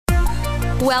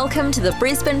Welcome to the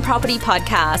Brisbane Property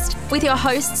Podcast with your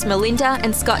hosts Melinda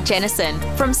and Scott Jennison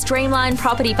from Streamline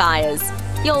Property Buyers,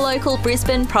 your local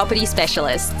Brisbane property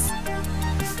specialists.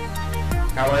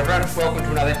 Hello everyone, welcome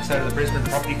to another episode of the Brisbane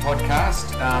Property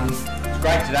Podcast. It's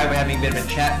great today, we're having a bit of a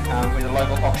chat with a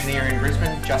local auctioneer in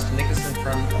Brisbane, Justin Nickerson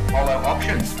from Apollo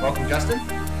Auctions. Welcome, Justin.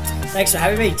 Thanks for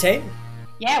having me, team.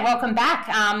 Yeah, welcome back.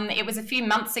 It was a few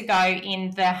months ago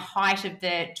in the height of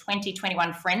the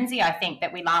 2021 frenzy, I think,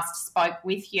 that we last spoke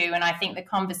with you. And I think the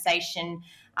conversation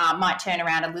might turn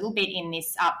around a little bit in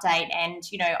this update. And,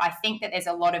 you know, I think that there's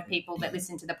a lot of people that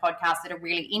listen to the podcast that are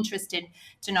really interested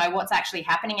to know what's actually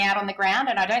happening out on the ground.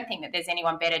 And I don't think that there's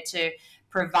anyone better to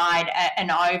provide an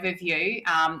overview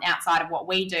outside of what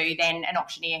we do than an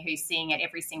auctioneer who's seeing it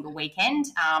every single weekend.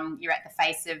 You're at the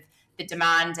face of the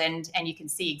demand and you can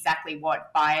see exactly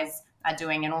what buyers are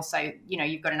doing, and also, you know,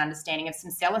 you've got an understanding of some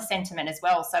seller sentiment as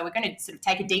well. So we're going to sort of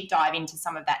take a deep dive into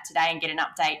some of that today and get an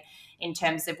update in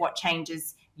terms of what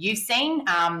changes you've seen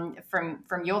from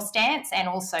your stance, and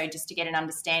also just to get an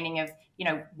understanding of, you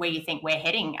know, where you think we're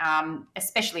heading,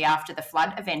 especially after the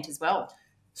flood event as well.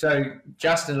 So,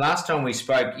 Justin, last time we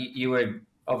spoke, you were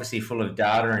obviously full of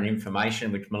data and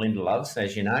information, which Melinda loves,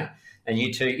 as you know, and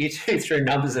you two threw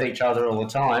numbers at each other all the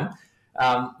time.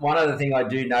 One other thing I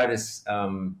do notice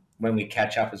when we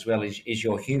catch up as well is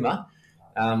your humour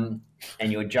and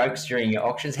your jokes during your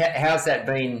auctions. How's that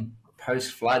been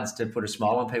post floods to put a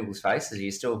smile on people's faces? Are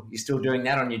you still doing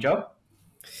that on your job?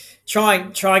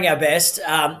 Trying our best.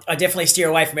 I definitely steer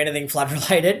away from anything flood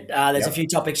related. There's a few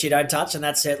topics you don't touch, and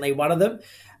that's certainly one of them.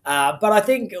 But I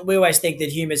think we always think that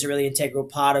humour is a really integral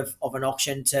part of an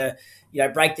auction to, you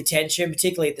know, break the tension,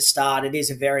 particularly at the start. It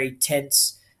is a very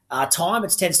tense time.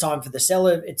 It's tense time for the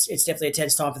seller. It's definitely a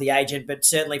tense time for the agent, but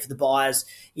certainly for the buyers,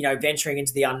 you know, venturing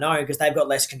into the unknown, because they've got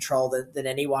less control than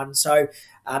anyone. So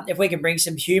if we can bring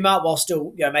some humour while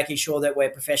still, you know, making sure that we're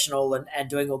professional and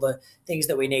doing all the things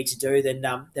that we need to do, then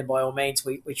by all means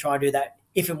we try and do that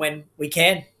if and when we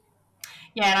can.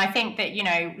 Yeah, and I think that, you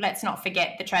know, let's not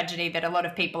forget the tragedy that a lot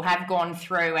of people have gone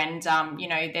through, and, you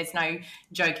know, there's no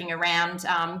joking around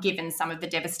given some of the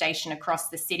devastation across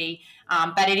the city.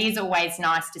 But it is always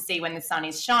nice to see when the sun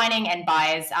is shining and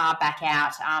buyers are back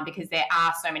out, because there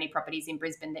are so many properties in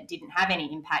Brisbane that didn't have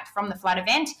any impact from the flood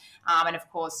event. And of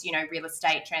course, you know, real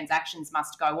estate transactions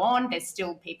must go on. There's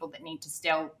still people that need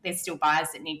to there's still buyers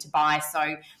that need to buy.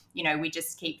 So, you know, we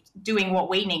just keep doing what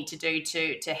we need to do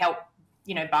to help,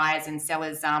 you know, buyers and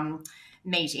sellers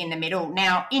meet in the middle.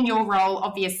 Now, in your role,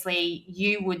 obviously,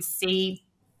 you would see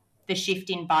the shift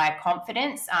in buyer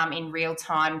confidence in real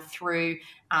time through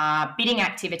bidding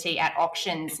activity at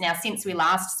auctions. Now, since we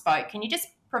last spoke, can you just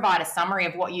provide a summary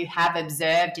of what you have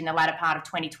observed in the latter part of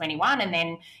 2021, and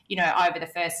then, you know, over the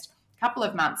first couple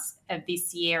of months of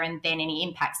this year, and then any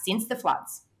impact since the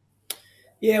floods?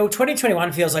 Yeah, well,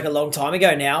 2021 feels like a long time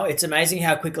ago now. It's amazing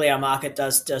how quickly our market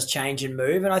does change and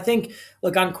move. And I think,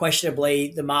 look,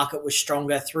 unquestionably, the market was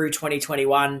stronger through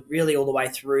 2021, really all the way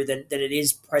through than it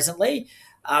is presently.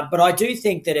 But I do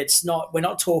think that we're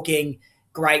not talking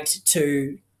great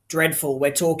to dreadful. We're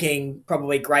talking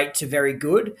probably great to very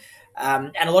good.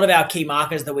 And a lot of our key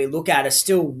markers that we look at are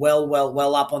still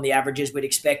well up on the averages we'd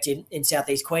expect in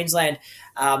Southeast Queensland.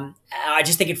 I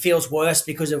just think it feels worse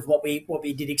because of what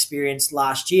we did experience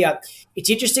last year. It's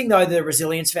interesting, though, the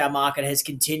resilience of our market has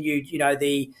continued. You know,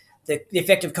 the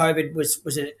effect of COVID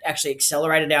was it actually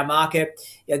accelerated our market.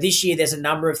 You know, this year there's a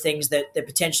number of things that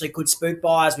potentially could spook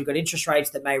buyers. We've got interest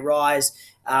rates that may rise.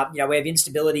 You know, we have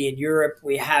instability in Europe.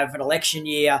 We have an election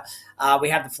year. We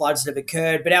have the floods that have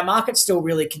occurred, but our market still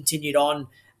really continued on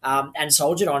and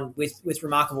soldiered on with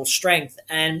remarkable strength.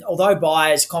 And although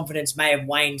buyers' confidence may have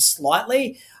waned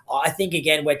slightly, I think,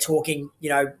 again, we're talking, you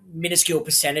know, minuscule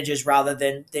percentages rather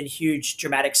than huge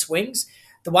dramatic swings.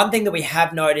 The one thing that we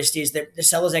have noticed is that the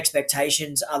sellers'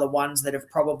 expectations are the ones that have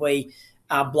probably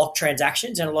blocked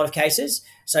transactions in a lot of cases.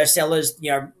 So sellers,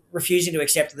 you know, refusing to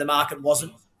accept that the market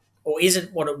wasn't or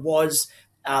isn't what it was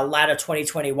latter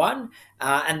 2021,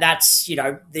 and that's, you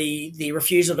know, the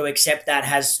refusal to accept that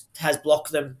has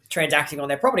blocked them transacting on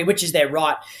their property, which is their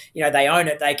right. You know, they own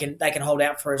it; they can hold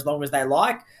out for as long as they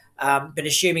like. But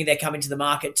assuming they're coming to the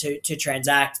market to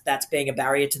transact, that's being a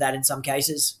barrier to that in some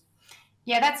cases.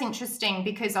 Yeah, that's interesting,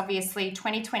 because obviously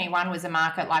 2021 was a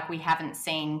market like we haven't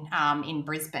seen in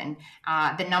Brisbane.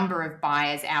 The number of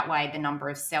buyers outweighed the number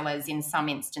of sellers in some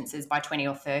instances by 20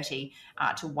 or 30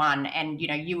 to 1. And, you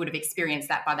know, you would have experienced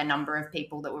that by the number of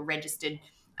people that were registered,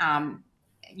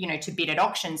 you know, to bid at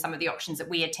auctions. Some of the auctions that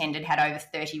we attended had over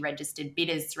 30 registered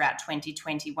bidders throughout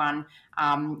 2021.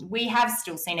 We have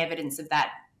still seen evidence of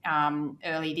that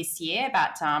early this year,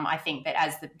 but I think that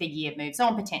as the year moves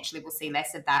on, potentially we'll see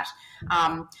less of that.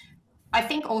 I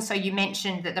think also you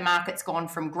mentioned that the market's gone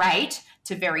from great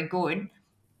to very good.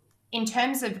 In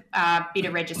terms of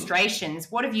bidder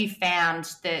registrations, what have you found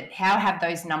how have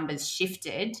those numbers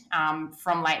shifted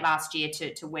from late last year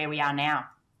to where we are now?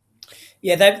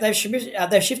 Yeah, they've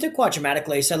shifted quite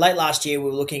dramatically. So late last year, we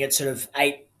were looking at sort of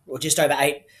 8 or just over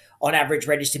 8 on average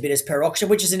registered bidders per auction,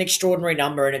 which is an extraordinary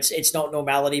number, and it's not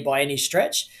normality by any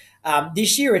stretch.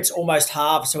 This year, it's almost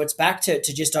halved, so it's back to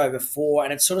just over 4,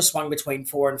 and it's sort of swung between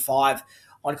 4 and 5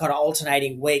 on kind of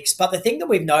alternating weeks. But the thing that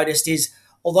we've noticed is,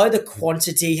 although the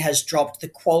quantity has dropped, the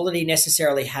quality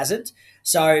necessarily hasn't.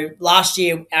 So last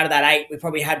year, out of that 8, we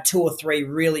probably had 2 or 3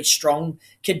 really strong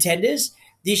contenders.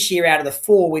 This year, out of the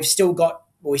 4, we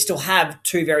still have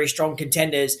 2 very strong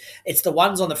contenders. It's the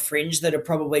ones on the fringe that have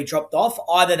probably dropped off.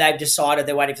 Either they've decided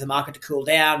they're waiting for the market to cool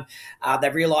down,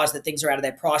 they've realised that things are out of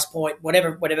their price point,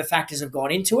 whatever factors have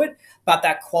gone into it. But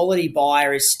that quality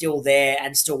buyer is still there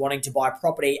and still wanting to buy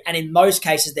property. And in most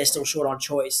cases, they're still short on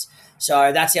choice.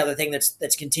 So that's the other thing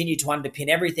that's continued to underpin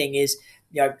everything is,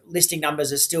 listing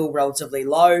numbers are still relatively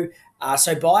low.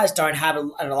 So buyers don't have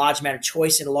a large amount of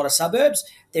choice in a lot of suburbs.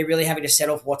 They're really having to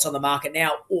settle for what's on the market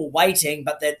now or waiting.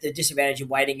 But the disadvantage of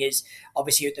waiting is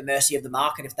obviously at the mercy of the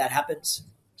market if that happens.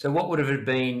 So what would have it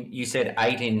been? You said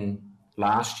 8 in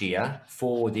last year,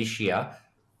 4 this year.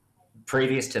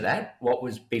 Previous to that, what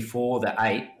was before the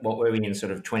 8? What were we in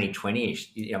sort of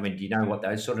 2020-ish? I mean, do you know what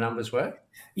those sort of numbers were?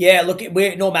 Yeah, look,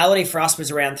 normality for us was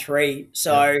around 3.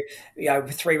 So,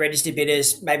 3 registered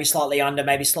bidders, maybe slightly under,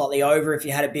 maybe slightly over if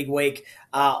you had a big week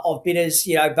of bidders,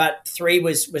 but 3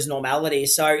 was normality.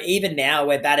 So even now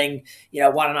we're batting,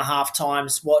 1.5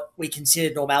 times what we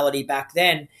considered normality back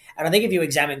then. And I think if you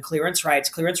examine clearance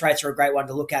rates are a great one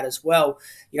to look at as well.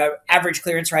 Average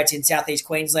clearance rates in Southeast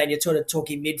Queensland, you're sort of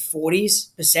talking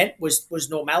mid-40s% was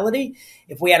normality.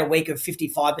 If we had a week of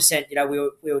 55%,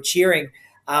 we were cheering.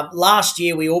 Last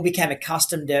year, we all became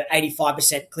accustomed to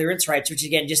 85% clearance rates, which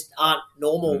again just aren't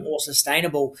normal or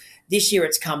sustainable. This year,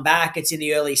 it's come back. It's in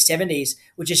the early 70s,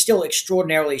 which is still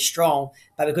extraordinarily strong.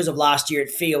 But because of last year, it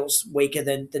feels weaker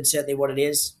than certainly what it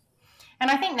is. And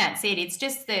I think that's it. It's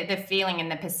just the feeling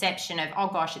and the perception of, oh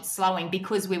gosh, it's slowing,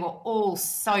 because we were all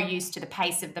so used to the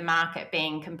pace of the market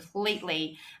being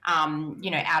completely,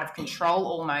 out of control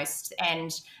almost.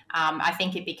 And I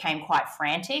think it became quite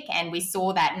frantic. And we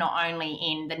saw that not only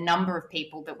in the number of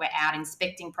people that were out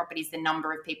inspecting properties, the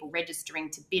number of people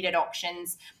registering to bid at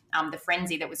auctions, the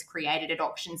frenzy that was created at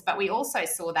auctions, but we also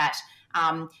saw that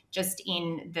just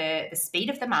in the speed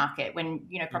of the market. When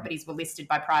properties were listed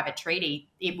by private treaty,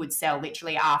 it would sell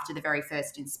literally after the very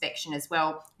first inspection as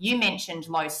well. You mentioned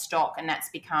low stock, and that's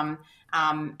become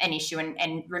an issue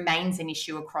and remains an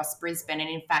issue across Brisbane. And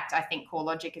in fact, I think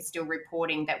CoreLogic is still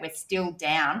reporting that we're still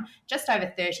down just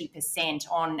over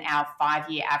 30% on our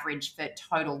 5-year average for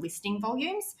total listing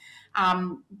volumes.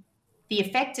 The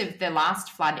effect of the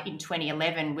last flood in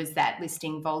 2011 was that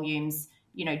listing volumes,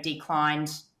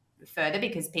 declined further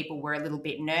because people were a little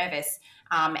bit nervous,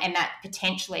 and that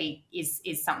potentially is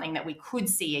something that we could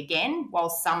see again, while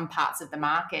some parts of the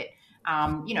market,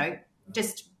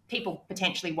 just people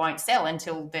potentially won't sell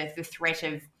until the threat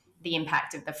of the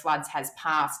impact of the floods has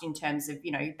passed, in terms of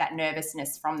that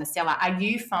nervousness from the seller. Are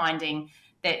you finding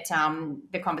that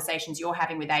the conversations you're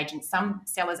having with agents, some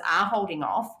sellers are holding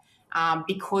off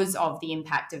because of the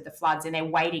impact of the floods, and they're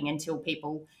waiting until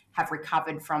people have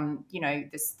recovered from,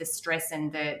 the stress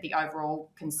and the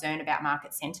overall concern about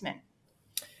market sentiment?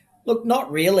 Look,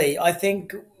 not really. I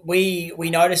think we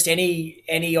noticed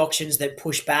any auctions that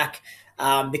push back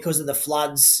because of the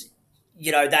floods,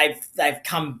 they've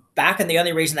come back, and the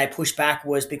only reason they pushed back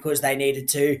was because they needed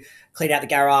to clean out the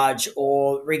garage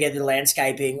or re-get the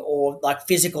landscaping, or like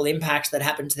physical impacts that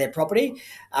happened to their property.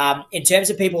 In terms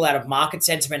of people out of market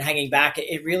sentiment hanging back,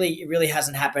 it really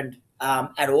hasn't happened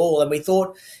at all. And we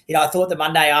thought, I thought the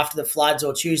Monday after the floods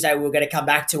or Tuesday, we were going to come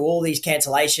back to all these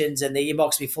cancellations and the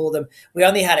inbox before them. We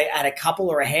only had a couple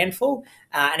or a handful.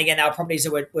 And again, our properties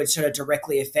that were sort of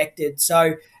directly affected.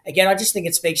 So again, I just think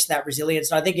it speaks to that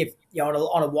resilience. And I think if,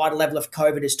 on a wider level, if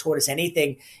COVID has taught us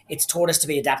anything, it's taught us to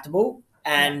be adaptable.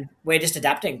 And we're just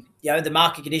adapting. The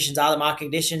market conditions are the market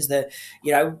conditions.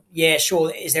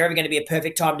 Sure, is there ever going to be a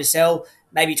perfect time to sell?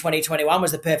 Maybe 2021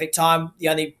 was the perfect time. The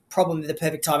only problem with the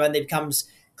perfect time only becomes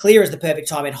clear as the perfect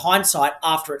time in hindsight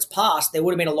after it's passed. There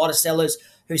would have been a lot of sellers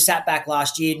who sat back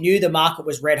last year, knew the market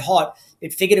was red hot,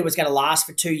 but figured it was going to last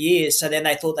for 2 years. So then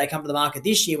they thought they'd come to the market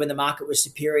this year when the market was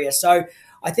superior. So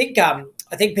I think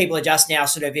people are just now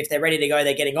sort of, if they're ready to go,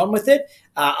 they're getting on with it.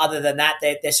 Other than that,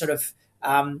 they're sort of,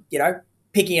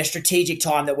 picking a strategic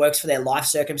time that works for their life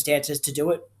circumstances to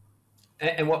do it.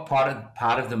 And what part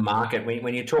of the market,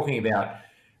 when you're talking about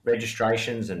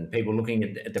registrations and people looking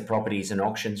at the properties and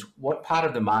auctions, what part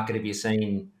of the market have you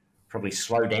seen probably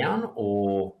slow down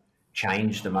or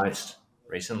change the most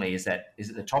recently? Is it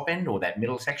the top end or that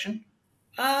middle section?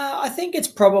 I think it's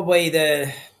probably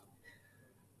an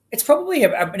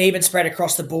even spread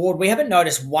across the board. We haven't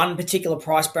noticed one particular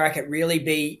price bracket really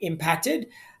be impacted.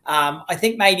 I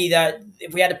think maybe that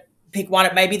if we had to pick one,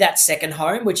 it may be that second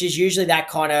home, which is usually that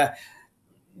kind of,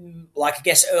 like, I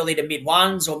guess, early to mid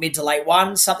ones or mid to late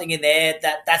ones, something in there.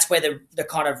 That's where the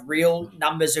kind of real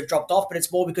numbers have dropped off. But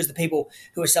it's more because the people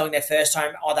who are selling their first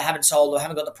home either haven't sold or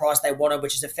haven't got the price they wanted,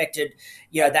 which has affected,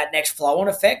 that next flow on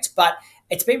effect. But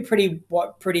it's been pretty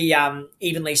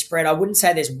evenly spread. I wouldn't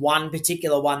say there's one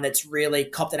particular one that's really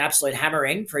copped an absolute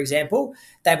hammering, for example.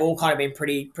 They've all kind of been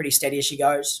pretty steady as she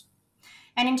goes.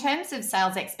 And in terms of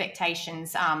sales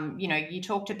expectations, you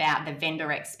talked about the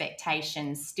vendor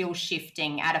expectations still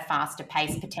shifting at a faster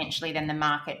pace potentially than the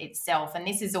market itself. And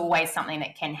this is always something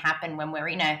that can happen when we're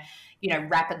in a,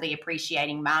 rapidly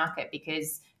appreciating market,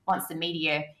 because once the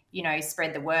media,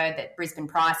 spread the word that Brisbane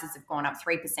prices have gone up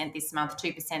 3% this month,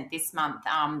 2% this month,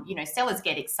 sellers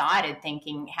get excited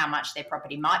thinking how much their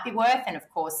property might be worth. And of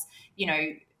course,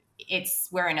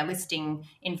 we're in a listing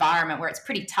environment where it's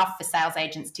pretty tough for sales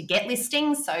agents to get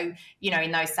listings. So,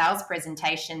 in those sales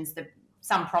presentations,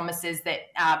 some promises that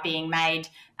are being made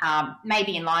may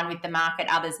be in line with the market,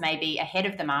 others may be ahead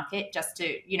of the market just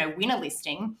to, win a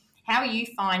listing. How are you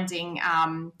finding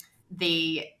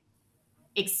the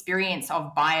experience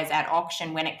of buyers at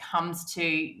auction when it comes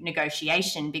to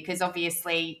negotiation? Because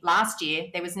obviously last year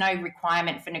there was no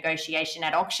requirement for negotiation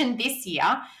at auction. This year,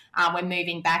 we're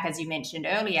moving back, as you mentioned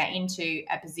earlier, into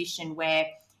a position where,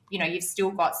 you've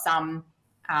still got some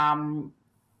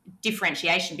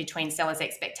differentiation between sellers'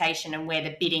 expectation and where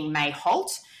the bidding may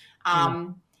halt.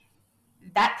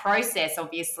 That process,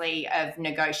 obviously, of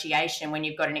negotiation, when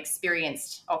you've got an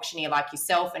experienced auctioneer like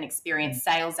yourself, an experienced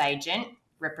sales agent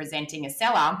representing a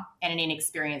seller, and an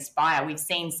inexperienced buyer, we've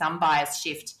seen some buyers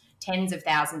shift tens of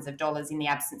thousands of dollars in the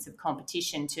absence of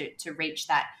competition to reach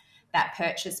that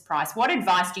purchase price. What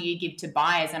advice do you give to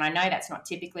buyers? And I know that's not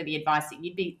typically the advice that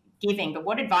you'd be giving, but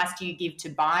what advice do you give to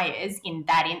buyers in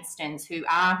that instance who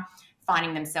are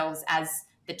finding themselves as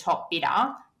the top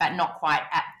bidder, but not quite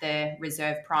at the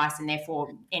reserve price and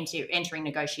therefore entering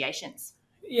negotiations?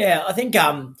 Yeah, I think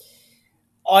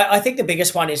I think the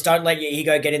biggest one is don't let your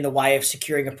ego get in the way of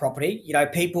securing a property.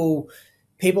 People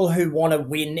who want to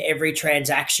win every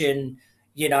transaction,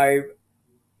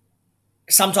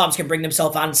 sometimes can bring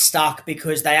themselves unstuck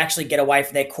because they actually get away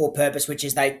from their core purpose, which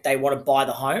is they want to buy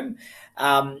the home.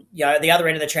 The other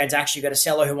end of the transaction, you've got a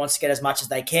seller who wants to get as much as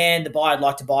they can. The buyer would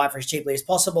like to buy it for as cheaply as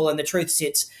possible. And the truth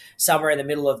sits somewhere in the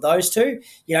middle of those two.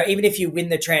 Even if you win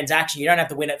the transaction, you don't have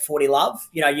to win at 40 love.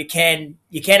 You can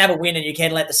have a win and you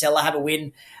can let the seller have a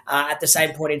win at the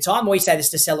same point in time. We say this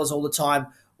to sellers all the time.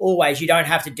 Always, you don't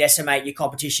have to decimate your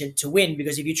competition to win,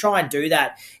 because if you try and do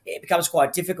that, it becomes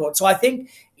quite difficult. So I think,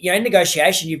 in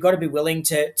negotiation, you've got to be willing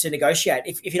to negotiate.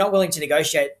 If you're not willing to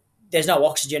negotiate, there's no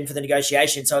oxygen for the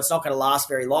negotiation, so it's not going to last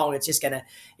very long. It's just going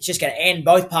to end.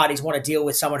 Both parties want to deal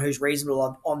with someone who's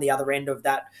reasonable on the other end of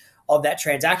that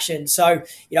transaction. So,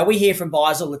 we hear from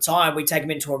buyers all the time. We take them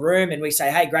into a room and we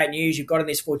say, hey, great news, you've got in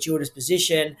this fortuitous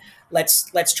position.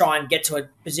 Let's try and get to a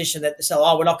position that the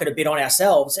seller, we're not going to bid on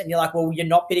ourselves. And you're like, well, you're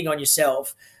not bidding on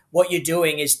yourself. What you're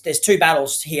doing is, there's two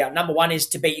battles here. Number one is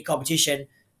to beat your competition.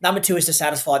 Number two is to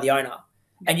satisfy the owner.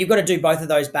 And you've got to do both of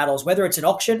those battles, whether it's an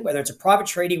auction, whether it's a private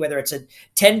treaty, whether it's a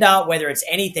tender, whether it's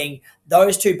anything.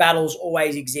 Those two battles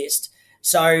always exist.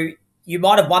 So you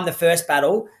might have won the first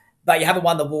battle, but you haven't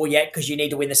won the war yet, because you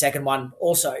need to win the second one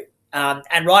also.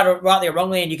 And rightly or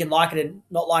wrongly, and you can like it and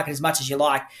not like it as much as you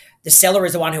like, the seller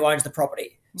is the one who owns the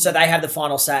property. So they have the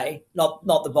final say, not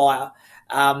the buyer.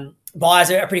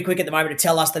 Buyers are pretty quick at the moment to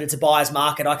tell us that it's a buyer's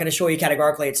market. I can assure you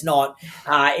categorically it's not.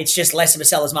 It's just less of a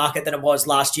seller's market than it was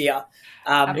last year.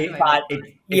 But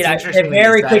they're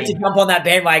very quick to jump on that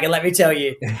bandwagon, let me tell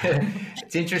you.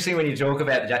 It's interesting when you talk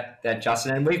about that,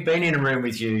 Justin, and we've been in a room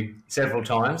with you several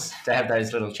times to have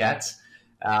those little chats.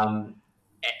 And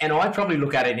I probably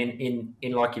look at it in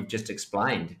like you've just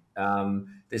explained.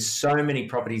 There's so many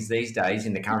properties these days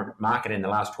in the current market in the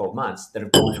last 12 months that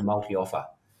have gone to multi-offer,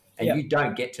 and you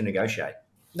don't get to negotiate.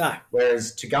 No.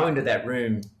 Whereas to go into that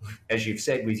room, as you've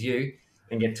said with you,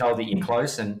 and get told that you're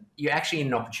close, and you're actually in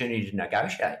an opportunity to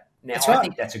negotiate. Now, I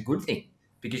think that's a good thing,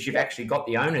 because you've actually got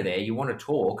the owner there. You want to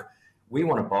talk. We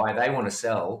want to buy. They want to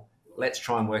sell. let's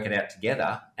try and work it out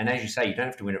together. And as you say, you don't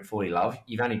have to win at 40 love.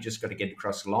 You've only just got to get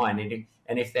across the line.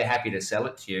 And if they're happy to sell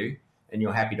it to you and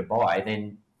you're happy to buy,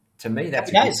 then to me, that's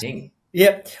a good thing.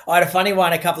 Yep. I had a funny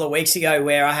one a couple of weeks ago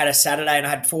where I had a Saturday and I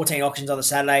had 14 auctions on the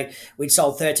Saturday. We'd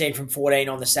sold 13 from 14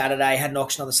 on the Saturday, had an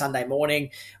auction on the Sunday morning,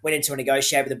 went into a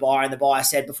negotiate with the buyer, and the buyer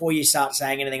said, before you start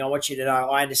saying anything, I want you to know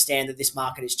I understand that this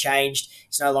market has changed.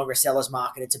 It's no longer a seller's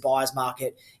market, it's a buyer's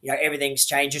market. Everything's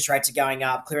changed. Interest rates are going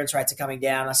up, clearance rates are coming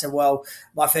down. I said, well,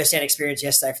 my first-hand experience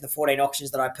yesterday for the 14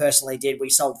 auctions that I personally did, we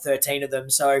sold 13 of them.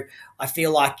 So I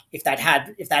feel like if that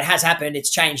has happened, it's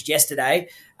changed yesterday.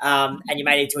 And you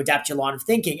may need to adapt your line of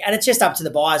thinking. And it's just up to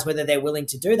the buyers whether they're willing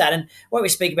to do that. And when we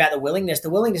speak about the willingness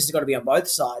has got to be on both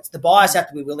sides. The buyers have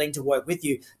to be willing to work with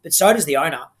you, but so does the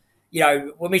owner.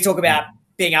 When we talk about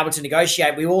being able to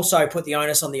negotiate, we also put the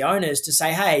onus on the owners to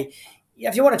say, hey,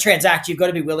 if you want to transact, you've got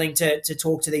to be willing to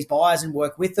talk to these buyers and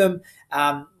work with them.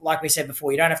 Like we said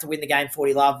before, you don't have to win the game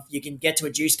 40 love. You can get to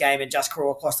a juice game and just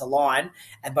crawl across the line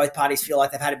and both parties feel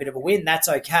like they've had a bit of a win. That's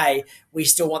okay. We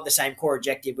still want the same core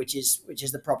objective, which is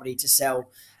the property to sell.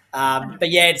 But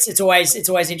yeah, it's always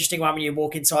interesting when you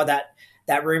walk inside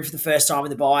that room for the first time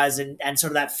with the buyers and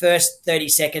sort of that first 30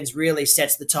 seconds really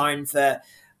sets the tone for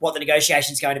what the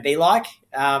negotiation is going to be like.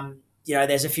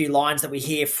 There's a few lines that we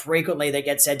hear frequently that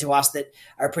get said to us that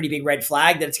are a pretty big red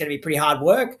flag, that it's going to be pretty hard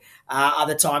work.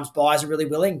 Other times buyers are really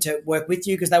willing to work with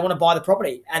you because they want to buy the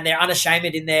property and they're unashamed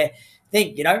in their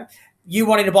thing. You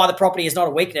wanting to buy the property is not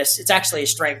a weakness. It's actually a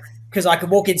strength because I can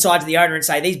walk inside to the owner and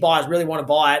say, these buyers really want to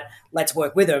buy it. Let's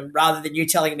work with them, rather than you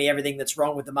telling me everything that's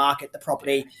wrong with the market, the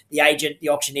property, the agent, the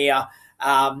auctioneer,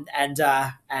 and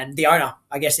the owner,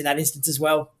 I guess, in that instance as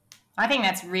well. I think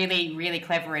that's really, really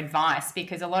clever advice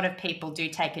because a lot of people do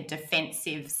take a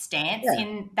defensive stance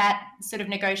in that sort of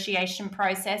negotiation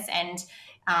process, and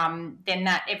then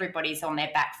that everybody's on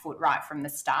their back foot right from the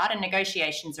start. And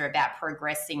negotiations are about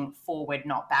progressing forward,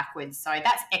 not backwards. So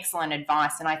that's excellent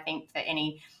advice. And I think for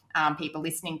any people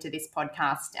listening to this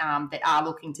podcast that are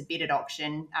looking to bid at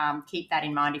auction, keep that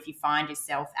in mind if you find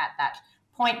yourself at that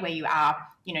point where you are,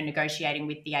 negotiating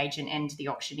with the agent and the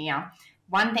auctioneer.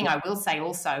 One thing I will say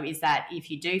also is that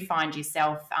if you do find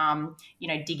yourself,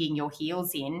 digging your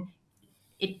heels in,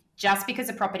 it just because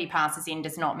a property passes in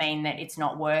does not mean that it's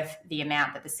not worth the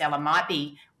amount that the seller might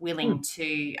be willing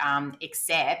to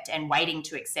accept and waiting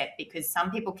to accept, because some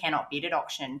people cannot bid at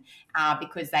auction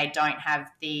because they don't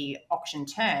have the auction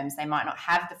terms. They might not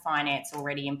have the finance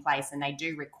already in place, and they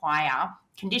do require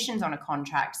conditions on a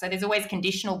contract. So there's always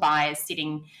conditional buyers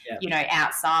sitting,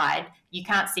 outside. You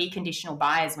can't see conditional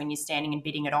buyers when you're standing and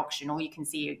bidding at auction. All you can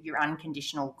see are your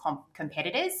unconditional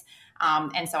competitors.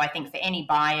 And so I think for any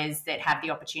buyers that have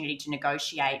the opportunity to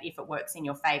negotiate, if it works in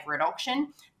your favour at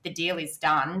auction, the deal is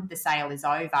done, the sale is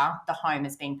over, the home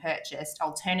has been purchased.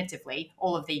 Alternatively,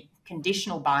 all of the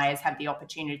conditional buyers have the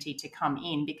opportunity to come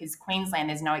in, because Queensland,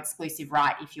 there's no exclusive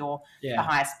right if you're the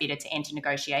highest bidder to enter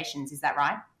negotiations. Is that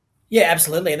right? Yeah,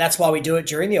 absolutely. And that's why we do it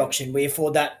during the auction. We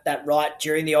afford that right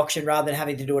during the auction rather than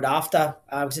having to do it after,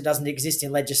 because it doesn't exist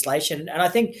in legislation. And I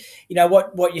think,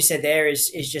 what you said there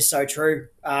is just so true.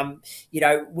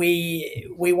 We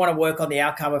want to work on the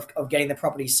outcome of getting the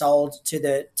property sold to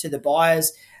the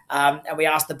buyers. And we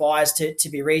ask the buyers to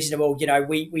be reasonable.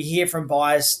 We hear from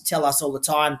buyers tell us all the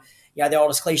time, the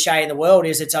oldest cliche in the world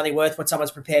is it's only worth what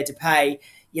someone's prepared to pay.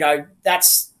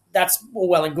 That's all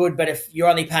well and good, but if you're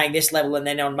only paying this level and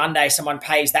then on Monday someone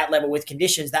pays that level with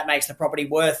conditions, that makes the property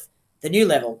worth the new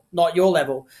level, not your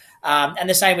level. And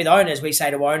the same with owners. We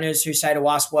say to owners who say to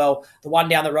us, well, the one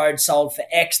down the road sold for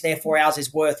X, therefore ours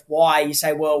is worth Y. You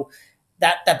say, well,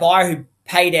 that buyer who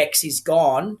paid X is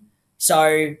gone,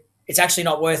 so it's actually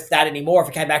not worth that anymore if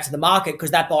it came back to the market,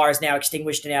 because that buyer is now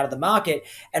extinguished and out of the market.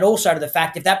 And also to the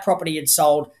fact, if that property had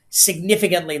sold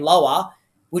significantly lower,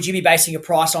 would you be basing your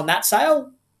price on that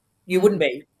sale? You wouldn't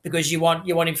be, because you want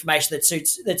information that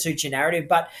suits your narrative.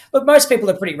 But look, most people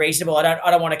are pretty reasonable. I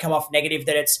don't want to come off negative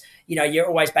that it's you're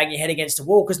always banging your head against a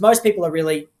wall, because most people are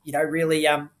really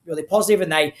really positive,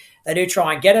 and they do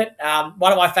try and get it.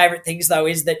 One of my favorite things though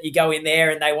is that you go in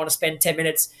there and they want to spend 10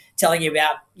 minutes telling you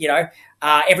about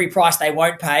every price they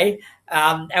won't pay.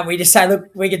 And we just say,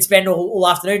 look, we can spend all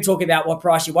afternoon talking about what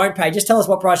price you won't pay. Just tell us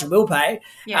what price you will pay.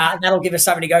 And that'll give us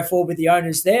something to go forward with the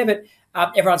owners there. But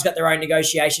everyone's got their own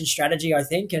negotiation strategy, I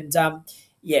think. And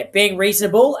being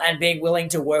reasonable and being willing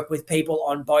to work with people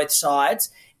on both sides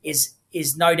is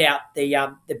no doubt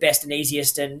the best and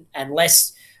easiest and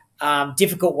less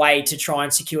difficult way to try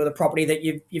and secure the property that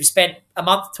you've spent a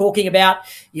month talking about.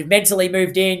 You've mentally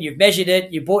moved in, you've measured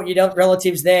it, you bought your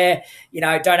relatives there.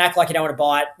 Don't act like you don't want to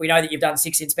buy it. We know that you've done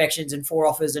 6 inspections and 4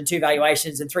 offers and 2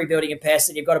 valuations and 3 building and pests,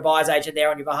 and you've got a buyer's agent there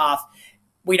on your behalf.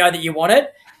 We know that you want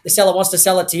it. The seller wants to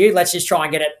sell it to you. Let's just try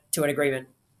and get it to an agreement.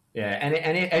 Yeah, and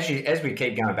as we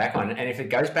keep going back on, and if it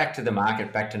goes back to the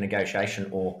market, back to negotiation,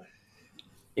 or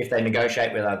if they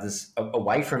negotiate with others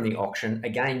away from the auction,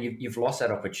 again, you've lost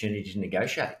that opportunity to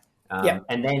negotiate.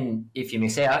 And then if you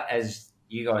miss out, as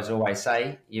you guys always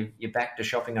say, you're back to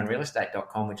shopping on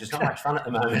realestate.com, which is not much fun at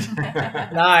the moment.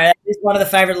 No, it's one of the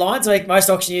favourite lines. Like most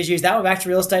auctioneers use that one. Back to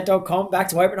realestate.com, back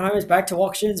to open homers, back to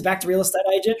auctions, back to real estate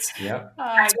agents. Yep.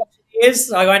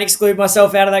 I won't exclude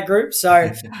myself out of that group.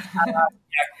 So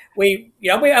we've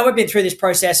been through this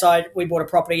process. We bought a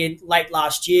property in late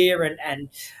last year, and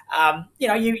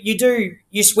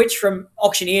you switch from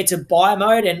auctioneer to buyer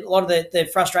mode, and a lot of the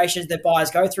frustrations that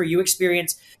buyers go through, you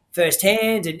experience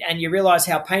firsthand, and you realise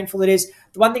how painful it is.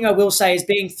 The one thing I will say is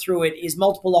being through it is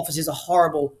multiple offers is a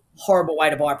horrible, horrible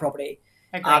way to buy a property.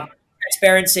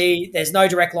 Transparency, there's no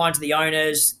direct line to the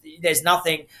owners, there's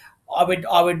nothing. I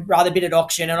would rather bid at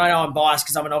auction, and I know I'm biased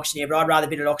because I'm an auctioneer, but I'd rather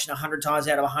bid at auction 100 times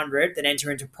out of 100 than enter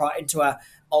into a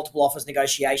multiple offers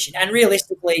negotiation. And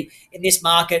realistically, in this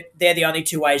market, they're the only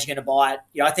 2 ways you're going to buy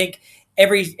it. I think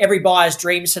every buyer's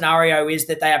dream scenario is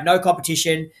that they have no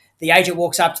competition. The agent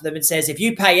walks up to them and says, if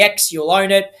you pay X, you'll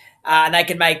own it. And they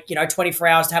can make 24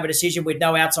 hours to have a decision with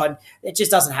no outside. It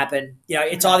just doesn't happen.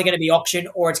 It's either going to be auction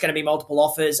or it's going to be multiple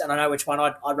offers. And I know which one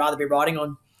I'd rather be riding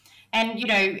on. And,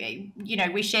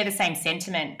 we share the same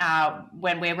sentiment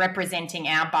when we're representing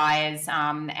our buyers,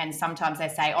 and sometimes they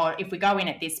say, if we go in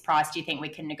at this price, do you think we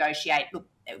can negotiate? Look,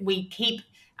 we keep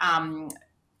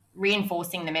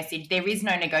reinforcing the message. There is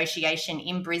no negotiation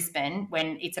in Brisbane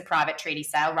when it's a private treaty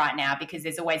sale right now, because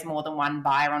there's always more than one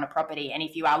buyer on a property. And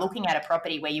if you are looking at a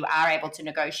property where you are able to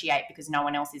negotiate because no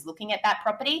one else is looking at that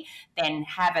property, then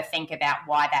have a think about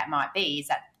why that might be. Is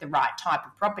that the right type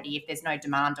of property? If there's no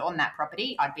demand on that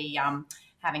property, I'd be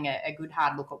having a good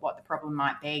hard look at what the problem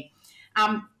might be.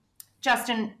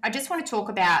 Justin, I just want to talk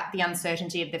about the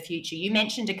uncertainty of the future. You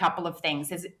mentioned a couple of things.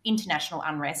 There's international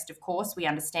unrest, of course, we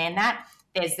understand that.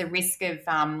 There's the risk of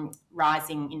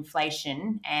rising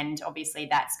inflation, and obviously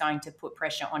that's going to put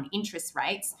pressure on interest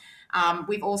rates.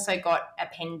 We've also got a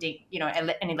pending,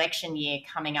 an election year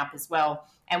coming up as well.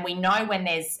 And we know when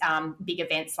there's big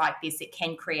events like this, it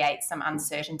can create some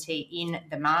uncertainty in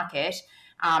the market.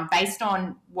 Based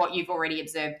on what you've already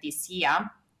observed this year,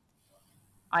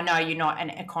 I know you're not an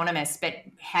economist, but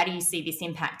how do you see this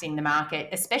impacting the market,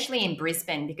 especially in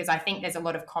Brisbane? Because I think there's a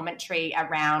lot of commentary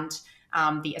around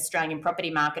the Australian property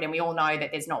market, and we all know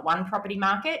that there's not one property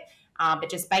market, but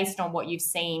just based on what you've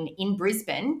seen in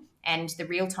Brisbane and the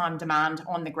real-time demand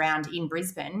on the ground in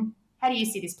Brisbane, how do you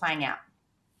see this playing out?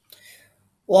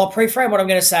 Well, I'll pre-frame what I'm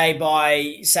going to say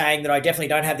by saying that I definitely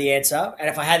don't have the answer, and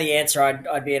if I had the answer,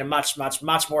 I'd be in a much, much,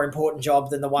 much more important job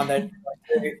than the one that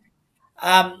I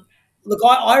do. Look,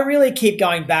 I really keep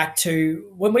going back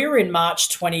to when we were in March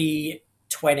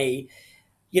 2020,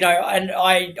 and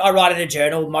I write in a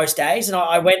journal most days, and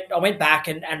I went back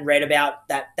and read about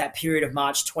that period of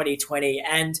March 2020,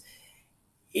 and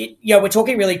we're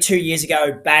talking really 2 years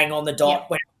ago, bang on the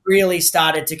dot, when it really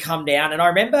started to come down. And I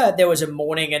remember there was a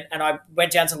morning, and I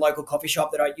went down to the local coffee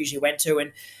shop that I usually went to,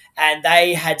 and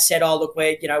they had said, "Oh, look,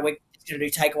 we're going to do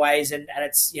takeaways, and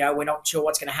it's we're not sure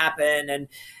what's going to happen," and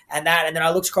that. And then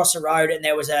I looked across the road, and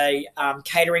there was a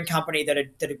catering company that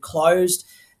had closed.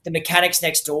 The mechanics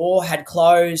next door had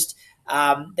closed.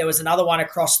 There was another one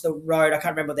across the road. I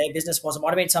can't remember what their business was. It might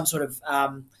have been some sort of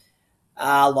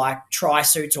like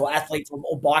tri-suits or athletes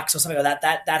or bikes or something like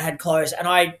that had closed.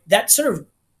 And that sort of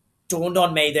dawned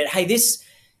on me that, hey, this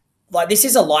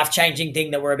is a life-changing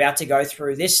thing that we're about to go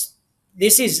through. This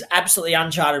is absolutely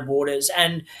uncharted waters,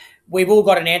 and we've all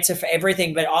got an answer for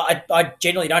everything, but I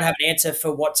generally don't have an answer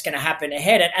for what's going to happen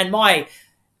ahead. And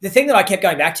the thing that I kept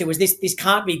going back to was this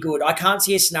can't be good. I can't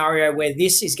see a scenario where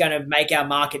this is going to make our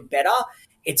market better.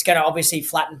 It's going to obviously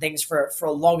flatten things for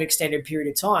a long extended period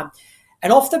of time.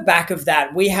 And off the back of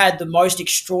that, we had the most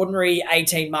extraordinary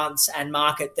 18 months and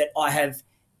market that I have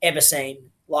ever seen.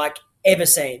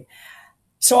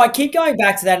 So I keep going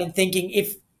back to that and thinking,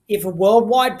 if a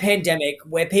worldwide pandemic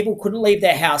where people couldn't leave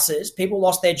their houses, people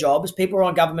lost their jobs, people were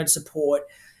on government support,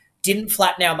 didn't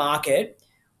flatten our market,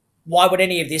 why would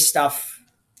any of this stuff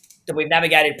that we've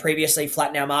navigated previously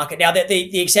flatten our market? Now,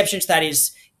 the exception to that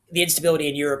is the instability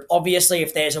in Europe. Obviously,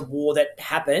 if there's a war that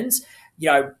happens,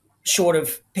 short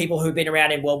of people who've been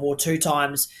around in World War II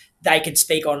times, they can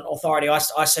speak on authority. I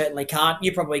certainly can't.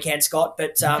 You probably can, Scott,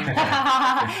 but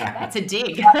that's a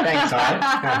dig. Thanks,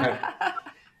 Simon.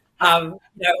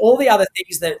 All the other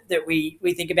things that we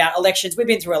think about elections. We've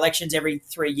been through elections every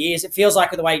 3 years. It feels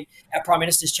like the way our prime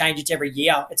ministers change, it's every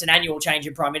year. It's an annual change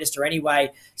in prime minister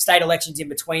anyway. State elections in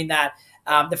between that.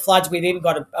 The floods, we've even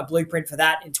got a blueprint for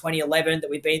that in 2011 that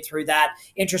we've been through that.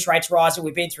 Interest rates rising,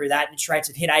 we've been through that. Interest rates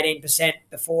have hit 18%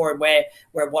 before, and we're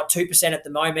at 2% at the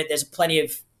moment. There's plenty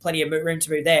of room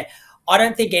to move there. I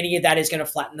don't think any of that is going to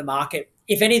flatten the market.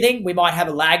 If anything, we might have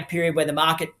a lag period where the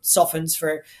market softens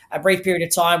for a brief period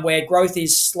of time where growth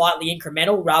is slightly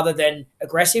incremental rather than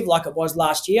aggressive like it was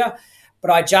last year.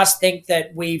 But I just think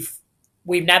that we've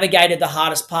navigated the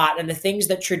hardest part, and the things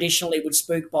that traditionally would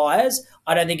spook buyers,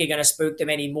 I don't think are going to spook them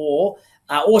anymore,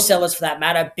 or sellers for that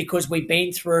matter, because we've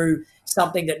been through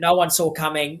something that no one saw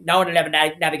coming, no one had ever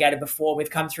navigated before. We've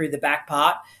come through the back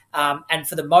part, and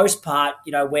for the most part,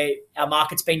 our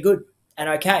market's been good and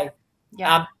okay.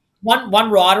 Yeah. One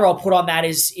rider I'll put on that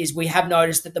is we have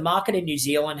noticed that the market in New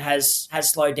Zealand has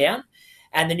slowed down,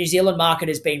 and the New Zealand market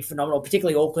has been phenomenal.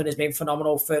 Particularly Auckland has been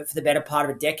phenomenal for the better part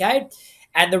of a decade.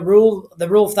 And the rule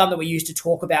of thumb that we used to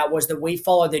talk about was that we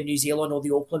follow the New Zealand or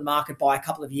the Auckland market by a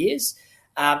couple of years.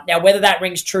 Now, whether that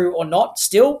rings true or not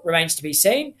still remains to be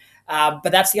seen.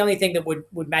 But that's the only thing that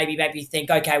would maybe make me think,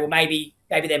 okay, well, maybe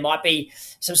there might be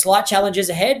some slight challenges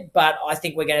ahead, but I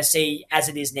think we're going to see as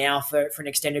it is now for an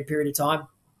extended period of time.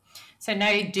 So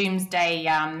no doomsday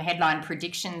headline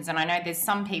predictions. And I know there's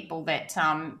some people that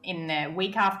in the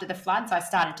week after the floods, I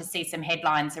started to see some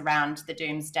headlines around the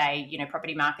doomsday,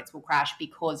 property markets will crash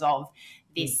because of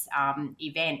this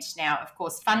event. Now, of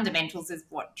course, fundamentals is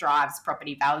what drives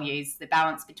property values, the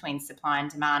balance between supply and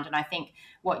demand. And I think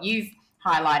what you've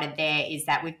highlighted there is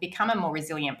that we've become a more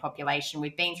resilient population.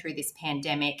 We've been through this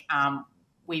pandemic.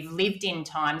 We've lived in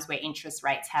times where interest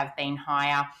rates have been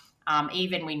higher.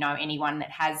 Even we know anyone that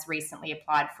has recently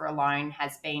applied for a loan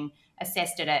has been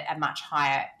assessed at a much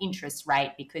higher interest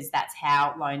rate because that's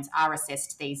how loans are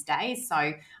assessed these days.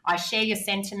 So I share your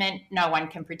sentiment. No one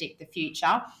can predict the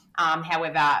future.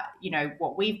 However,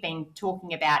 what we've been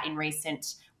talking about in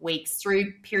recent weeks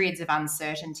through periods of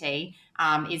uncertainty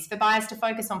is for buyers to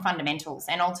focus on fundamentals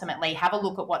and ultimately have a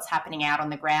look at what's happening out on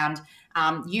the ground.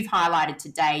 You've highlighted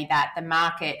today that the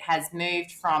market has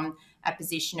moved from a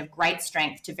position of great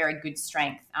strength to very good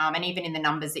strength. And even in the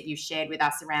numbers that you've shared with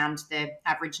us around the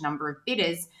average number of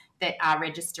bidders that are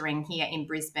registering here in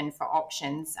Brisbane for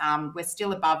auctions, we're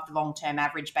still above the long-term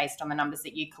average based on the numbers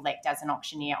that you collect as an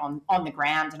auctioneer on the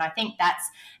ground. And I think that's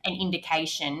an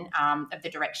indication of the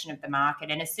direction of the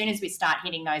market. And as soon as we start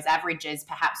hitting those averages,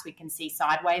 perhaps we can see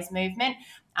sideways movement,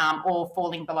 or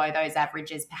falling below those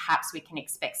averages, perhaps we can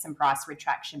expect some price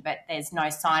retraction. But there's no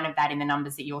sign of that in the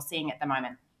numbers that you're seeing at the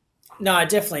moment. No,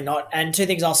 definitely not. And two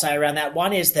things I'll say around that.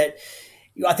 One is that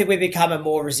I think we've become a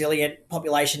more resilient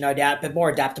population, no doubt, but more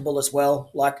adaptable as well.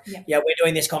 We're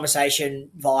doing this conversation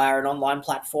via an online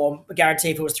platform. I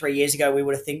guarantee if it was 3 years ago, we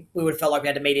would have felt like we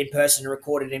had to meet in person and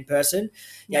record it in person.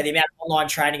 The amount of online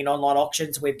training and online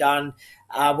auctions we've done,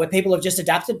 where people have just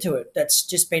adapted to it. That's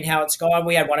just been how it's gone.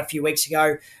 We had one a few weeks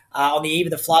ago on the eve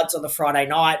of the floods on the Friday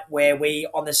night, where we,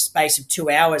 on the space of 2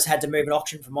 hours, had to move an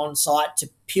auction from on-site to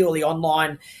purely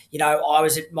online. I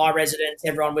was at my residence,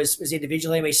 everyone was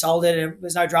individually, and we sold it, and there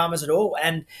was no dramas at all.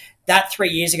 And that 3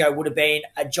 years ago would have been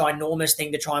a ginormous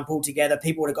thing to try and pull together.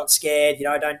 People would have got scared,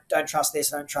 don't trust this,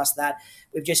 don't trust that.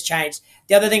 We've just changed.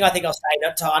 The other thing I think I'll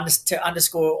say to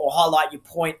underscore or highlight your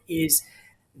point is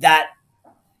that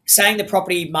saying the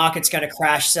property market's going to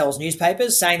crash sells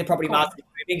newspapers, saying the property market is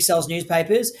moving sells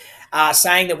newspapers,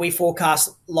 saying that we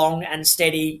forecast long and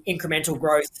steady incremental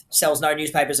growth sells no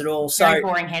newspapers at all. Very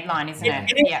boring headline, isn't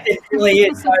it? It really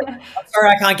is. So I'm sorry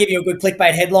I can't give you a good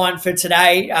clickbait headline for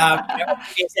today.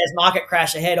 It says market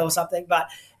crash ahead or something, but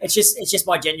it's just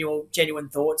my genuine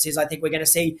thoughts is I think we're going to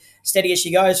see steady as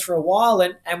she goes for a while,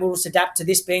 and we'll just adapt to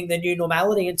this being the new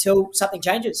normality until something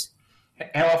changes.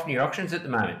 How often are your auctions at the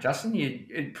moment,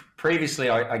 Justin?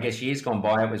 Previously, I guess years gone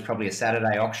by, it was probably a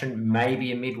Saturday auction,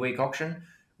 maybe a midweek auction.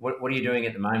 What are you doing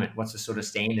at the moment? What's the sort of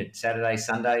standard? Saturdays,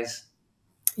 Sundays?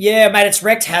 Yeah, mate, it's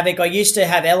wrecked havoc. I used to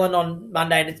have Ellen on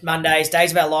Mondays,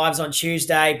 Days of Our Lives on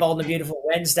Tuesday, Bold and the Beautiful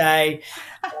Wednesday.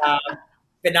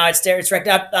 But no, it's wrecked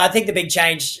up. I think the big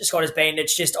change, Scott, has been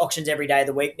it's just auctions every day of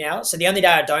the week now. So the only day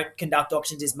I don't conduct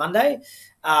auctions is Monday.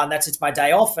 It's my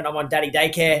day off, and I'm on daddy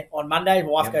daycare on Monday. My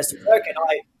wife goes to work, and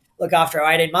I look after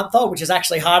our 18-month-old, which is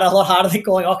actually a lot harder than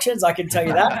calling auctions, I can tell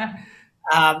you that.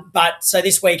 But so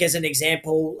this week, as an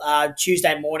example,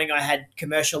 Tuesday morning I had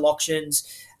commercial auctions.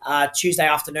 Tuesday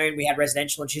afternoon, we had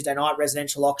residential, and Tuesday night,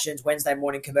 residential auctions. Wednesday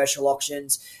morning, commercial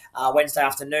auctions. Wednesday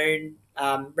afternoon,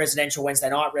 residential. Wednesday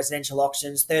night, residential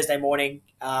auctions. Thursday morning,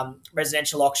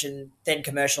 residential auction, then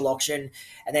commercial auction.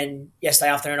 And then yesterday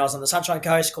afternoon, I was on the Sunshine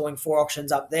Coast calling 4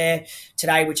 auctions up there.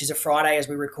 Today, which is a Friday as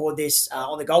we record this,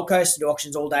 on the Gold Coast, to do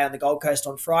auctions all day on the Gold Coast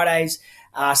on Fridays.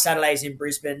 Saturdays in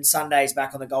Brisbane, Sundays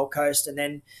back on the Gold Coast, and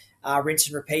then rinse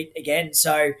and repeat again.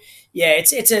 So yeah,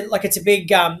 it's a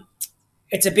big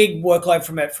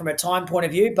workload from a time point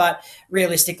of view, but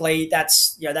realistically,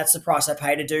 that's the price I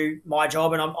pay to do my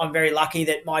job, and I'm very lucky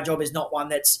that my job is not one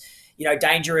that's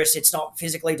dangerous. It's not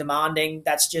physically demanding.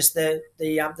 That's just the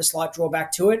slight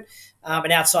drawback to it.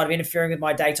 And outside of interfering with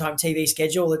my daytime TV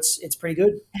schedule, it's pretty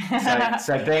good.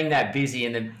 So being that busy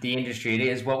in the industry it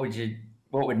is, what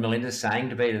would Melinda saying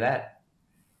to be to that?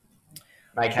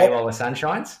 Make hay while the sun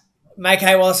shines? Make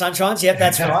hay while the sun shines. Yep,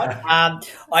 that's right.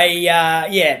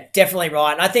 Definitely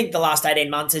right. And I think the last 18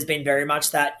 months has been very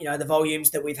much that, the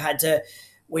volumes that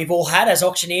we've all had as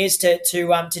auctioneers to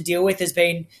deal with has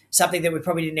been something that we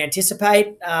probably didn't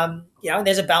anticipate. And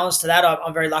there's a balance to that.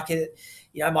 I'm very lucky that,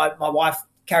 my wife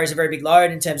carries a very big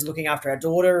load in terms of looking after our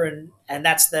daughter, and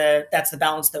that's the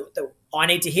balance that I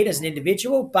need to hit as an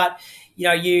individual. But,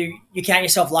 you count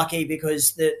yourself lucky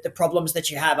because the problems that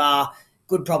you have are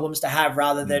good problems to have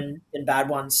rather than bad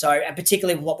ones. So, and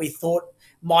particularly what we thought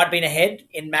might have been ahead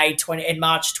in March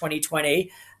 2020,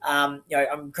 I'm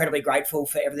incredibly grateful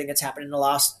for everything that's happened in the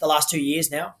last 2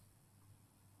 years now.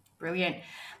 Brilliant.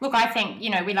 Look, I think,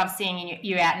 we love seeing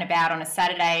you out and about on a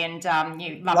Saturday, and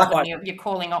you love when you're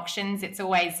calling auctions. It's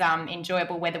always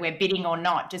enjoyable, whether we're bidding or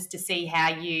not, just to see how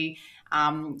you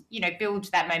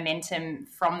build that momentum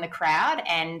from the crowd,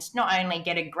 and not only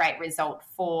get a great result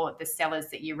for the sellers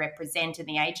that you represent and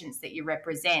the agents that you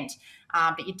represent,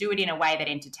 but you do it in a way that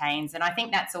entertains. And I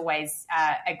think that's always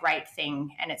a great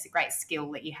thing, and it's a great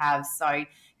skill that you have. So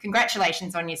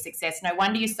congratulations on your success. No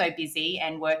wonder you're so busy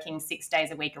and working 6 days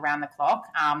a week around the clock.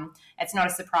 It's not a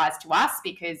surprise to us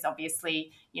because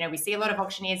obviously, we see a lot of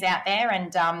auctioneers out there,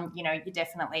 and, you're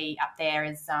definitely up there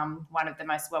as one of the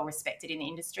most well-respected in the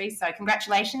industry. So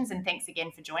congratulations, and thanks again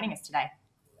for joining us today.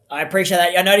 I appreciate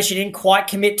that. I noticed you didn't quite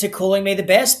commit to calling me the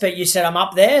best, but you said I'm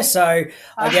up there. So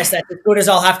I guess that's as good as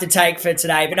I'll have to take for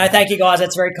today. But no, thank you guys.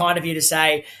 That's very kind of you to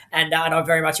say. And I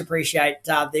very much appreciate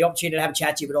the opportunity to have a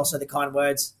chat to you, but also the kind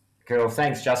words. Cool.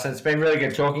 Thanks, Justin. It's been really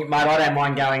good talking. Mate, I don't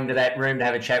mind going to that room to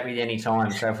have a chat with you any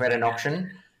time. So if we're at an auction,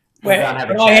 when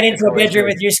I head into a bedroom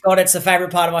with you, Scott, it's the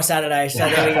favourite part of my Saturday. So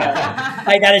there we go.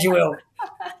 Take that as you will.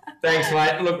 Thanks,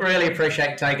 mate. Look, really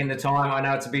appreciate taking the time. I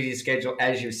know it's a busy schedule,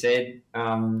 as you've said.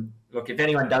 Look, if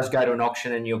anyone does go to an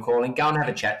auction and you're calling, go and have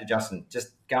a chat to Justin.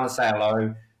 Just go and say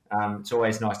hello. It's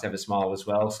always nice to have a smile as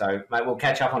well. So, mate, we'll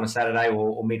catch up on a Saturday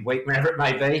or midweek, wherever it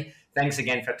may be. Thanks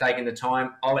again for taking the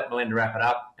time. I'll let Melinda wrap it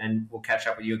up, and we'll catch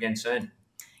up with you again soon.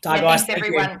 Thanks,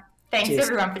 everyone. Thanks,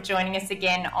 everyone, for joining us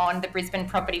again on the Brisbane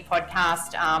Property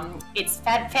Podcast. It's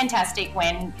fantastic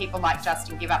when people like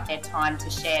Justin give up their time to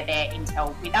share their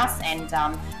intel with us, and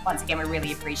once again, we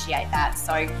really appreciate that.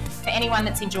 So for anyone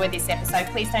that's enjoyed this episode,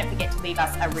 please don't forget to leave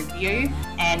us a review,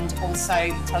 and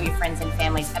also tell your friends and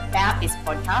families about this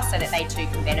podcast so that they too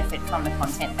can benefit from the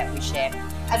content that we share.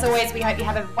 As always, we hope you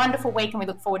have a wonderful week, and we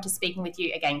look forward to speaking with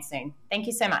you again soon. Thank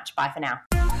you so much. Bye for now.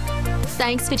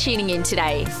 Thanks for tuning in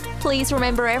today. Please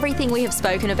remember, everything we have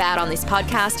spoken about on this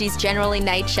podcast is general in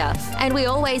nature, and we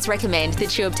always recommend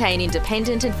that you obtain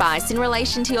independent advice in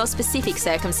relation to your specific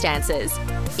circumstances.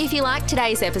 If you liked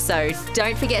today's episode,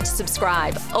 don't forget to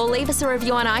subscribe or leave us a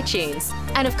review on iTunes.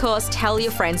 And of course, tell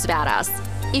your friends about us.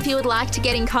 If you would like to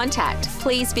get in contact,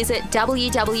 please visit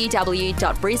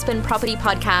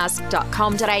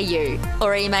www.brisbanepropertypodcast.com.au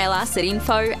or email us at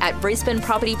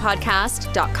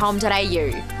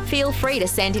info@brisbanepropertypodcast.com.au. Feel free to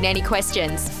send in any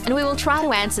questions, and we will try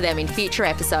to answer them in future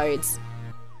episodes.